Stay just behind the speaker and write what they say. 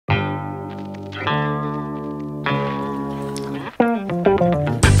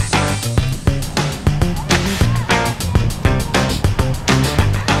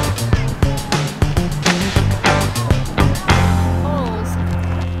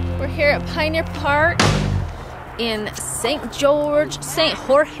Pioneer Park in St. George, St.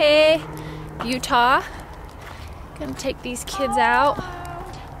 Jorge, Utah. Gonna take these kids out.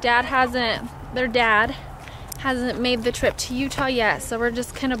 Their dad hasn't made the trip to Utah yet, so we're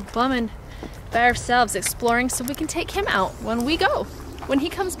just kind of bumming by ourselves, exploring, so we can take him out when we go, when he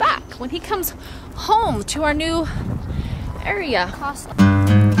comes back, when he comes home to our new area.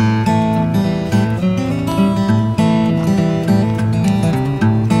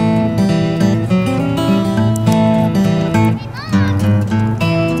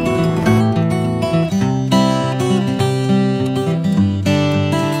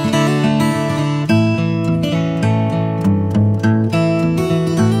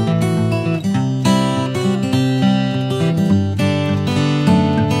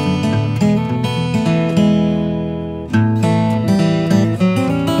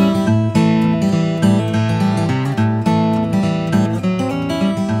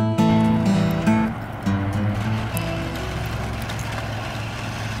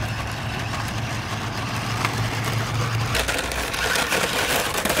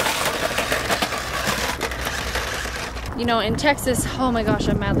 You know, in Texas, oh my gosh,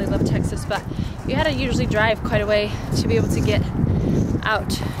 I madly love Texas, but you had to usually drive quite a way to be able to get out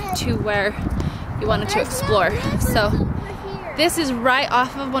to where you wanted to explore. So this is right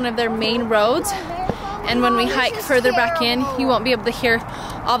off of one of their main roads, and when we hike further back in, you won't be able to hear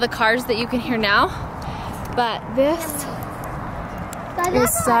all the cars that you can hear now. But this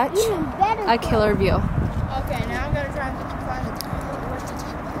is such a killer view. Okay, now I'm gonna try and find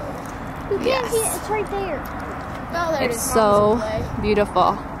it. Yes. It's right there. Oh, there It's so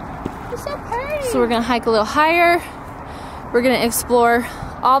beautiful. It's so pretty. So we're gonna hike a little higher. We're gonna explore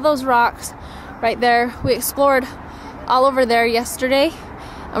all those rocks right there. We explored all over there yesterday,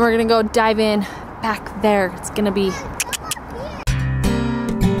 and we're gonna go dive in back there. It's gonna be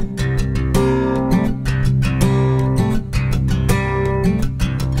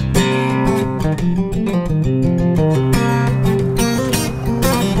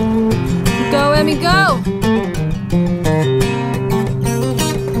go, Emmy, go!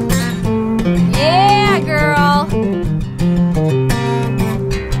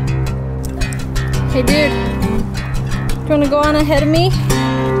 Hey dude, do you want to go on ahead of me?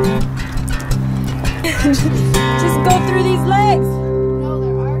 Just go through these legs. No,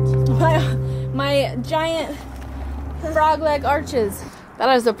 they're arches. My giant frog leg arches.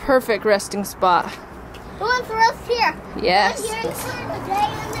 That is a perfect resting spot. The one for us here. Yes.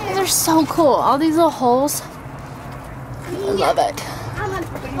 These are so cool. All these little holes. I love it.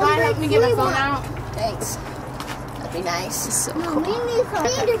 You mind helping me get my phone out? Thanks. That'd be nice. It's so cool. We need some.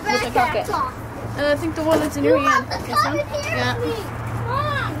 With the pocket. And I think the one that's in your hand. This one? Yeah.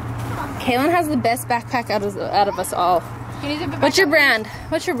 Kaylin has the best backpack out of us all. What's your brand?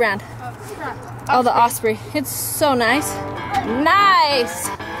 What's your brand? Oh, the Osprey. It's so nice. Nice!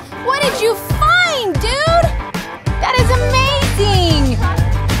 What did you find, dude? That is amazing!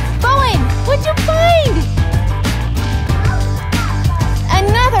 Bowen, what'd you find?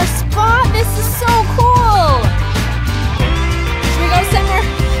 Another spot? This is so cool! Should we go somewhere?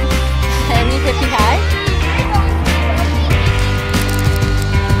 Any pretty high?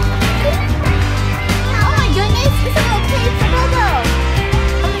 Oh my goodness, this is a little cave for Bobo.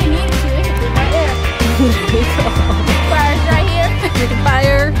 Oh, you need to. It could be right there. There we go. Fire's right here.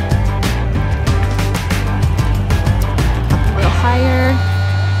 Fire. A little higher.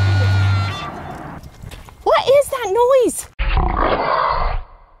 What is that noise? I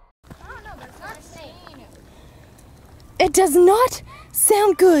don't know, but it's not a snake. It does not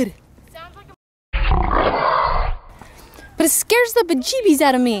sound good. But it scares the bejeebies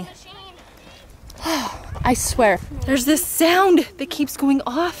out of me. I swear. There's this sound that keeps going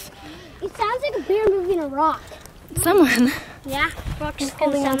off. It sounds like a bear moving a rock. Someone Yeah. is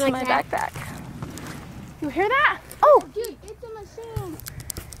holding onto my backpack. You hear that? Oh, Dude, it's a machine.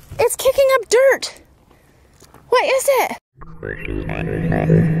 it's kicking up dirt. What is it?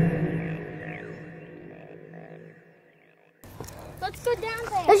 Let's go down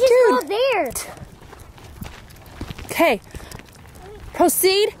there. Let's just go there. Okay.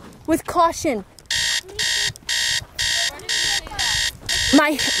 Proceed with caution.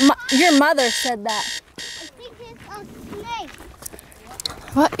 Your mother said that. I think it's a snake.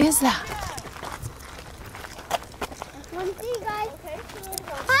 What is that? Want to see, guys?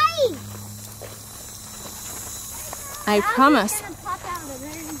 Hi! I promise. It's gonna pop out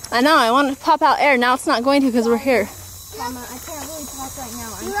I know, I want to pop out air. Now it's not going to because we're here. Mama, I can't really talk right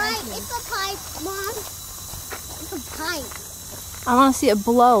now. You're right, it's a pipe, Mom. It's a pipe. I want to see it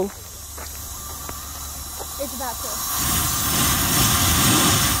blow. It's about to.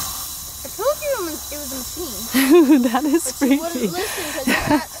 I told you it was a machine. That is But freaky. you wouldn't listen because you're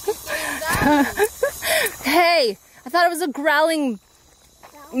not getting that. Hey, I thought it was a growling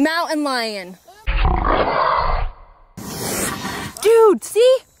mountain lion. Dude,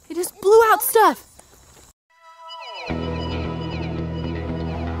 see? It just blew out stuff.